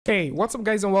Hey, what's up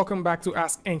guys and welcome back to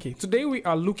askNK. Today we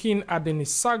are looking at the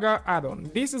Nisarga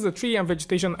add-on. This is a tree and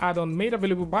vegetation add-on made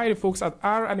available by the folks at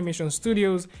R Animation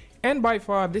Studios, and by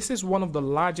far this is one of the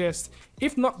largest,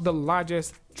 if not the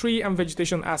largest, tree and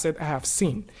vegetation asset I have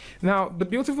seen. Now the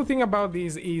beautiful thing about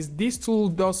this is this tool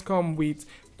does come with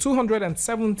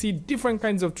 270 different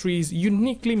kinds of trees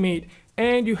uniquely made,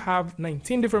 and you have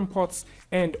 19 different pots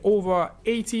and over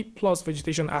 80 plus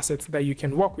vegetation assets that you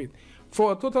can work with.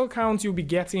 For a total count, you'll be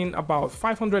getting about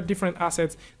 500 different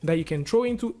assets that you can throw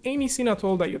into any scene at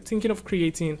all that you're thinking of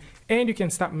creating, and you can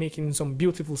start making some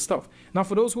beautiful stuff. Now,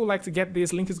 for those who would like to get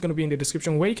this, link is going to be in the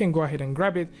description where you can go ahead and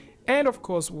grab it. And of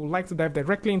course, we would like to dive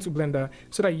directly into Blender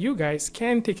so that you guys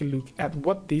can take a look at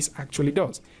what this actually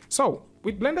does. So,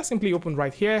 with Blender simply open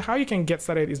right here, how you can get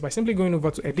started is by simply going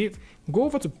over to Edit, go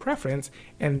over to Preference,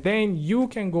 and then you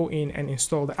can go in and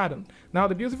install the add-on. Now,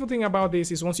 the beautiful thing about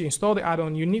this is once you install the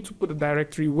add-on, you need to put the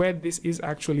directory where this is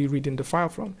actually reading the file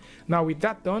from. Now, with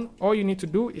that done, all you need to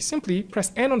do is simply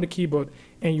press N on the keyboard,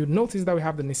 and you notice that we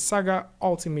have the Nisarga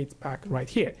Ultimate Pack right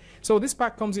here. So this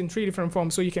pack comes in 3 different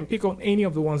forms, so you can pick on any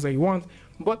of the ones that you want,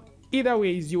 but either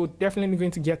way, you're definitely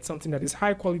going to get something that is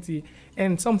high quality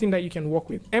and something that you can work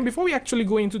with. And before we actually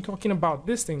go into talking about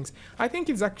these things, I think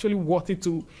it's actually worth it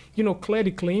to, clear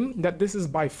the claim that this is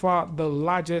by far the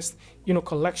largest,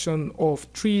 collection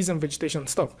of trees and vegetation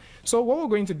stuff. So what we're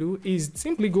going to do is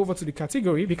simply go over to the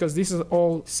category, because this is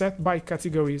all set by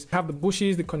categories. We have the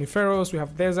bushes, the coniferous, we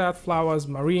have desert, flowers,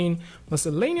 marine,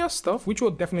 miscellaneous stuff, which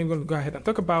we're definitely going to go ahead and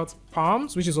talk about,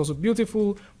 palms, which is also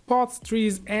beautiful, pots,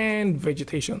 trees, and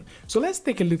vegetation. So let's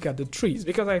take a look at the trees,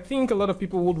 because I think a lot of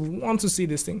people would want to see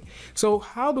this thing. So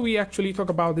how do we actually talk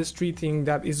about this tree thing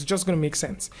that is just going to make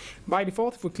sense? By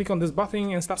default, if we click on this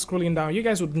button and start scrolling down, you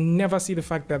guys would never see the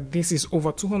fact that this is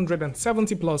over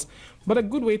 270 plus. But a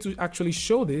good way to actually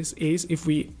show this is if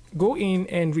we go in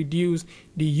and reduce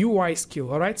the UI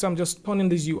scale. All right, so I'm just turning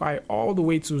this UI all the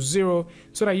way to 0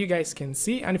 so that you guys can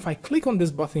see. And if I click on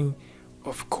this button,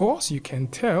 of course, you can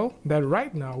tell that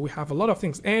right now we have a lot of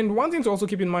things. And one thing to also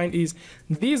keep in mind is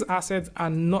these assets are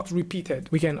not repeated.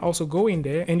 We can also go in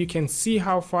there and you can see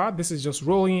how far this is just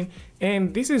rolling.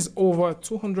 And this is over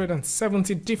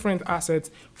 270 different assets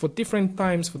for different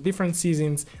times, for different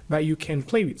seasons that you can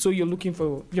play with. So you're looking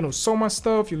for, summer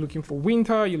stuff, you're looking for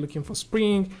winter, you're looking for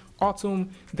spring, autumn.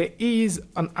 There is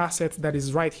an asset that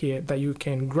is right here that you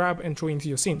can grab and throw into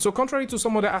your scene. So contrary to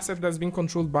some other asset that's been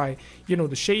controlled by,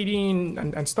 the shading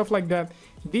and stuff like that,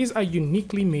 these are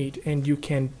uniquely made and you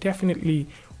can definitely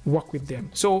work with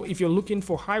them. So if you're looking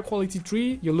for high quality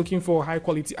tree, you're looking for high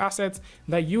quality assets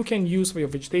that you can use for your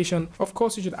vegetation, of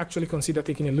course you should actually consider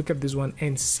taking a look at this one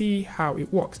and see how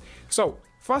it works. So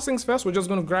first things first, we're just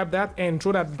going to grab that and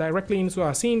throw that directly into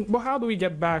our scene. But how do we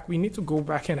get back? We need to go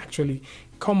back and actually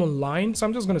come online. So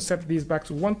I'm just going to set these back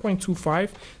to 1.25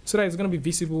 so that it's going to be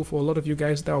visible for a lot of you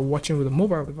guys that are watching with a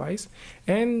mobile device.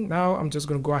 And now I'm just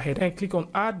going to go ahead and click on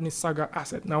Add Nisarga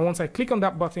Asset. Now once I click on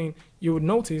that button, you would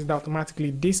notice that automatically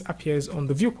this appears on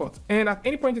the viewport. And at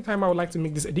any point in time I would like to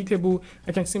make this editable,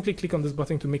 I can simply click on this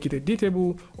button to make it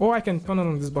editable, or I can turn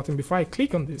on this button before I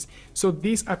click on this. So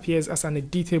this appears as an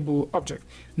editable object.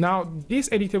 Now this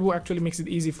editable actually makes it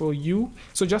easy for you.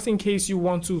 So just in case you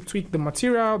want to tweak the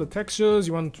material, the textures,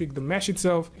 you want to tweak the mesh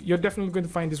itself, you're definitely going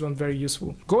to find this one very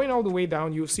useful. Going all the way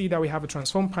down, you'll see that we have a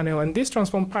transform panel, and this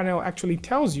transform panel actually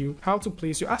tells you how to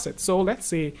place your asset. So let's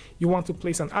say you want to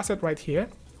place an asset right here.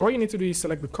 All you need to do is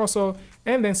select the cursor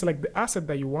and then select the asset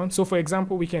that you want. So for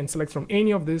example, we can select from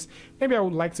any of this. Maybe I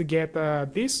would like to get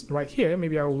this right here.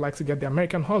 Maybe I would like to get the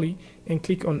American Holly, and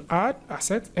click on Add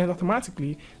Asset, and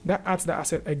automatically that adds the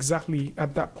asset exactly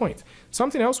at that point.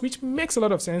 Something else which makes a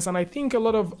lot of sense, and I think a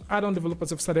lot of add-on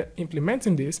developers have started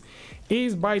implementing this,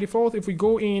 is by default if we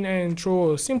go in and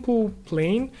throw a simple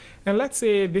plane, and let's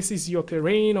say this is your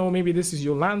terrain or maybe this is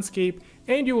your landscape,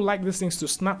 and you would like these things to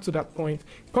snap to that point.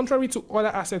 Contrary to other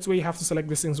assets where you have to select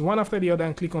these things one after the other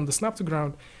and click on the snap to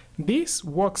ground, this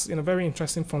works in a very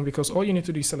interesting form, because all you need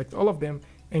to do is select all of them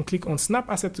and click on snap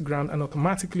asset to ground, and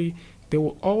automatically they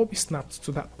will all be snapped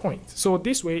to that point. So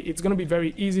this way it's going to be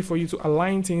very easy for you to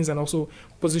align things and also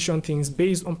position things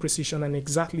based on precision and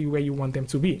exactly where you want them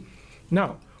to be.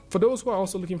 Now, for those who are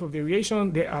also looking for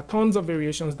variation, there are tons of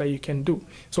variations that you can do.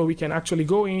 So we can actually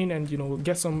go in and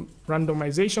get some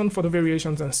randomization for the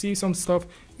variations and see some stuff.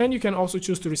 And you can also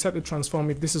choose to reset the transform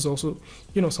if this is also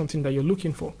something that you're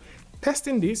looking for.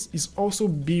 Testing this is also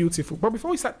beautiful. But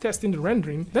before we start testing the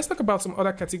rendering, let's talk about some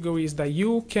other categories that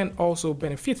you can also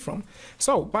benefit from.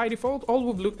 So by default, all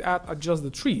we've looked at are just the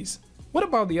trees. What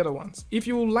about the other ones? If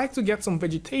you would like to get some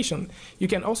vegetation, you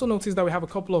can also notice that we have a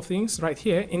couple of things right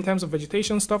here in terms of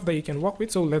vegetation stuff that you can work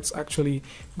with. So let's actually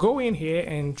go in here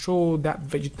and throw that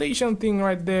vegetation thing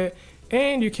right there.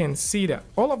 And you can see that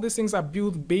all of these things are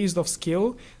built based off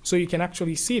scale, so you can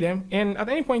actually see them. And at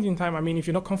any point in time, I mean, if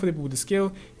you're not comfortable with the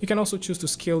scale, you can also choose to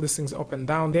scale these things up and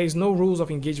down. There is no rules of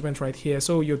engagement right here,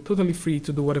 so you're totally free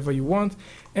to do whatever you want.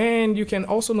 And you can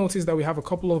also notice that we have a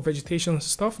couple of vegetation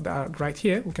stuff that are right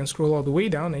here. We can scroll all the way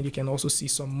down and you can also see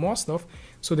some more stuff.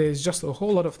 So there's just a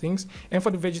whole lot of things. And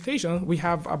for the vegetation, we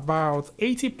have about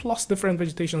 80 plus different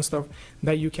vegetation stuff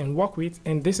that you can work with.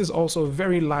 And this is also a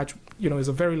very large, is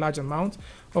a very large amount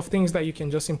of things that you can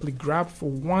just simply grab for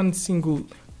one single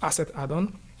asset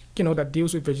add-on, that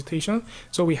deals with vegetation.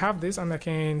 So we have this, and I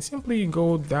can simply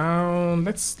go down.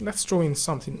 Let's throw in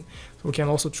something. So we can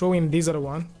also throw in this other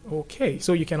one. Okay,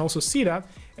 so you can also see that.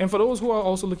 And for those who are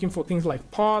also looking for things like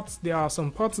pots, there are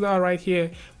some pots that are right here.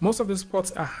 Most of these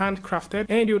pots are handcrafted,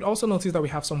 and you would also notice that we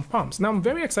have some palms. Now I'm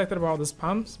very excited about these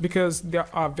palms because there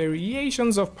are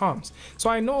variations of palms. So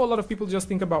I know a lot of people just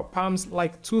think about palms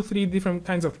like 2-3 different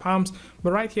kinds of palms,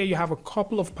 but right here you have a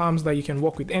couple of palms that you can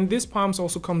work with. And this palms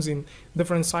also comes in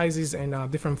different sizes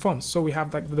and different forms. So we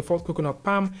have like the default coconut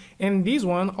palm, and this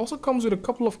one also comes with a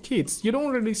couple of kits. You don't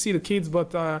really see the kits,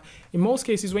 but in most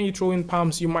cases when you throw in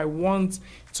palms, you might want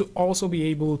to also be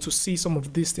able to see some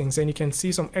of these things, and you can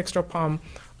see some extra palm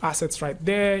assets right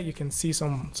there. You can see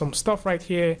some stuff right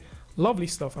here. Lovely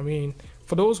stuff. I mean,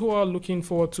 for those who are looking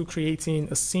forward to creating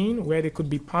a scene where there could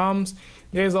be palms,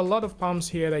 there's a lot of palms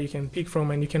here that you can pick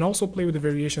from, and you can also play with the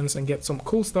variations and get some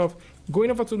cool stuff. Going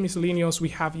over to miscellaneous, we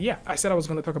have, I said I was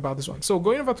going to talk about this one. So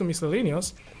going over to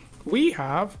miscellaneous, we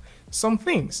have some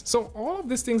things. So all of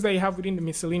these things that you have within the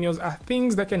miscellaneous are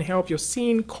things that can help your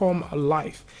scene come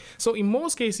alive. So in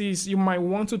most cases, you might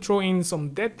want to throw in some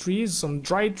dead trees, some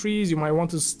dried trees. You might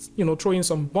want to, throw in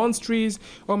some burnt trees,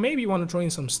 or maybe you want to throw in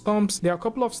some stumps. There are a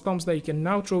couple of stumps that you can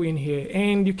now throw in here,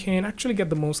 and you can actually get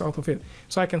the most out of it.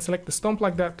 So I can select the stump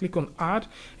like that, click on add,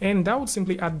 and that would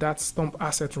simply add that stump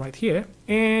asset right here.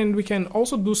 And we can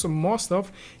also do some more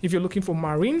stuff. If you're looking for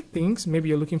marine things, maybe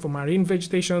you're looking for marine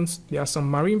vegetations, there are some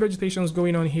marine vegetations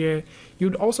going on here.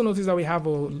 You'd also notice that we have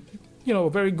a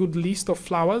very good list of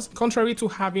flowers. Contrary to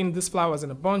having these flowers in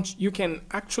a bunch, you can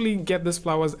actually get these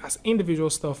flowers as individual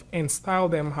stuff and style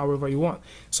them however you want.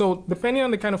 So depending on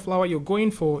the kind of flower you're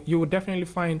going for, you will definitely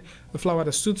find the flower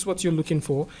that suits what you're looking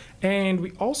for. And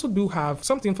we also do have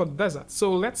something for the desert.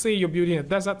 So let's say you're building a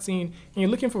desert scene and you're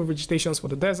looking for vegetations for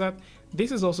the desert.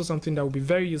 This is also something that will be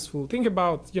very useful. Think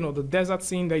about, the desert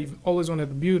scene that you've always wanted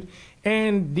to build,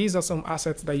 and these are some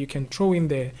assets that you can throw in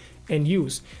there and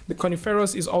use. The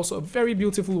coniferous is also a very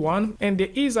beautiful one, and there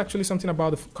is actually something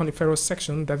about the coniferous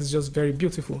section that is just very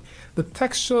beautiful. The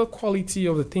texture quality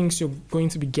of the things you're going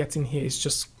to be getting here is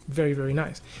just very, very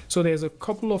nice. So there's a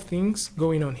couple of things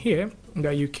going on here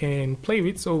that you can play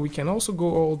with. So we can also go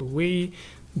all the way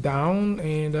down,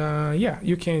 and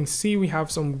you can see we have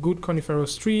some good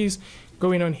coniferous trees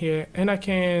going on here, and I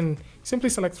can simply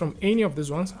select from any of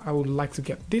these ones. I would like to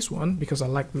get this one because I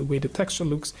like the way the texture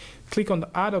looks. Click on the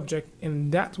add object,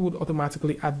 and that would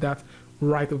automatically add that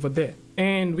right over there.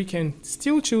 And we can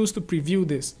still choose to preview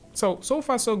this. So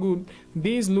far so good.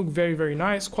 These look very, very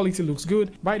nice. Quality looks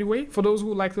good. By the way, for those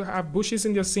who like to have bushes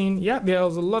in their scene,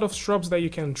 there's a lot of shrubs that you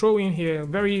can throw in here.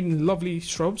 Very lovely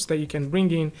shrubs that you can bring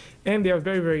in, and they are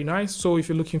very, very nice. So if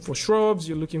you're looking for shrubs,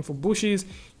 you're looking for bushes,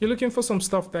 you're looking for some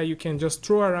stuff that you can just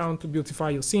throw around to beautify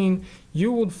your scene,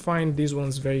 you would find these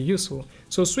ones very useful.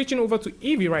 So switching over to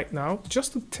Eevee right now,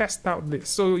 just to test out this.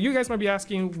 So you guys might be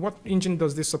asking, what engine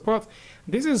does this support?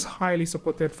 This is highly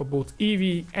supported for both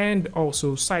Eevee and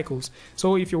also Cycles.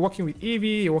 So if you're working with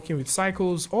Eevee, you're working with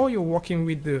Cycles, or you're working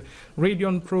with the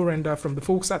Radeon Pro render from the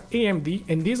folks at AMD,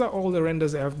 and these are all the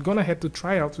renders that I've gone ahead to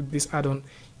try out with this add-on,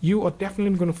 you are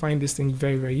definitely going to find this thing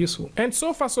very, very useful. And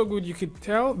so far so good. You could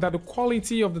tell that the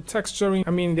quality of the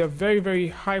texturing, they're very, very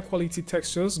high quality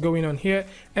textures going on here.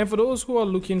 And for those who are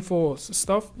looking for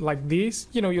stuff like this,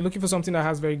 you're looking for something that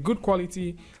has very good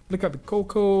quality. Look at the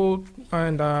cocoa,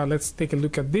 and let's take a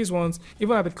look at these ones.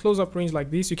 Even at the close-up range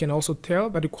like this, you can also tell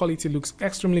that the quality looks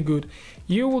extremely good.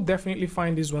 You will definitely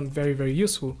find this one very, very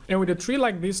useful. And with a tree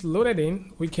like this loaded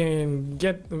in, we can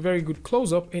get a very good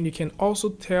close-up, and you can also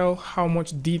tell how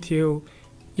much detail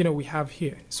we have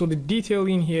here. So the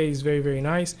detailing here is very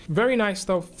nice. Very nice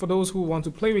stuff for those who want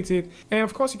to play with it. And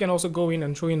of course, you can also go in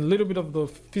and throw in a little bit of the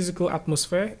physical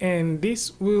atmosphere, and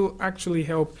this will actually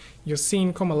help your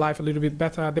scene come alive a little bit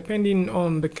better depending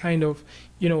on the kind of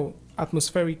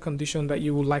atmospheric condition that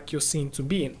you would like your scene to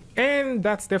be in. And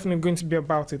that's definitely going to be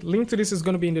about it. Link to this is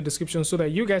going to be in the description so that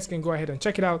you guys can go ahead and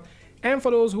check it out. And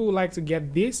for those who would like to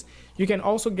get this, you can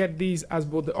also get these as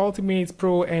both the Ultimate,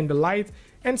 Pro, and the Lite.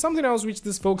 And something else which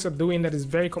these folks are doing that is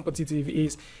very competitive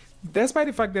is, despite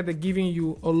the fact that they're giving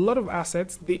you a lot of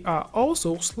assets, they are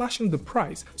also slashing the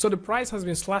price. So the price has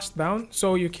been slashed down,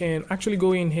 so you can actually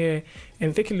go in here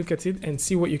and take a look at it and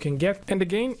see what you can get. And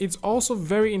again, it's also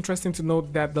very interesting to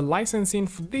note that the licensing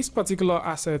for this particular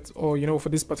asset, or for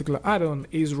this particular add-on,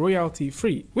 is royalty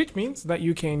free, which means that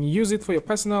you can use it for your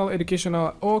personal,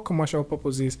 educational, or commercial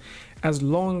purposes as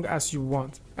long as you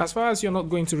want. As far as you're not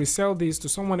going to resell this to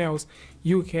someone else,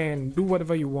 you can do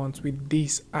whatever you want with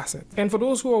this asset. And for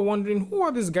those who are wondering who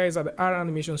are these guys at the R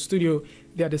Animation Studio,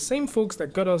 they are the same folks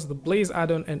that got us the Blaze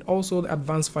add-on and also the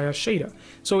Advanced Fire shader.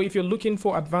 So if you're looking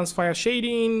for Advanced Fire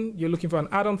shading, you're looking for an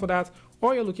add-on for that,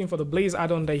 or you're looking for the Blaze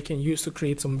add-on that you can use to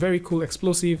create some very cool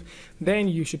explosive, then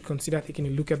you should consider taking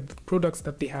a look at the products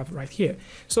that they have right here.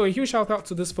 So a huge shout out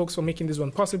to these folks for making this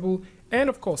one possible. And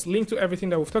of course, link to everything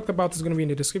that we've talked about is going to be in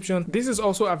the description. This is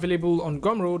also available on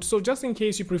Gumroad, so just in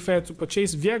case you prefer to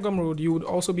purchase via Gumroad, you would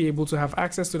also be able to have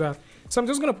access to that. So I'm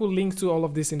just going to put links to all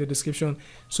of this in the description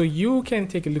so you can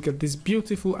take a look at this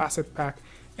beautiful asset pack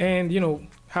and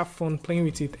have fun playing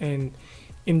with it and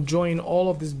enjoying all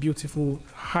of this beautiful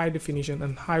high definition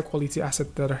and high quality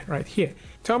assets that are right here.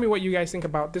 Tell me what you guys think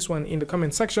about this one in the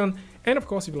comment section, and of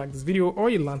course, if you like this video or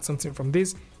you learned something from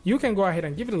this, you can go ahead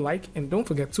and give it a like, and don't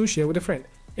forget to share with a friend.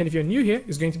 And if you're new here,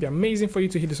 it's going to be amazing for you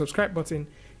to hit the subscribe button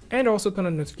and also turn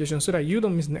on notifications so that you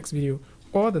don't miss the next video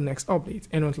or the next update.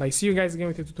 And until I see you guys again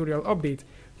with a tutorial update,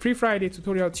 Free Friday,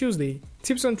 Tutorial Tuesday,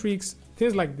 tips and tricks,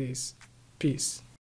 things like this. Peace.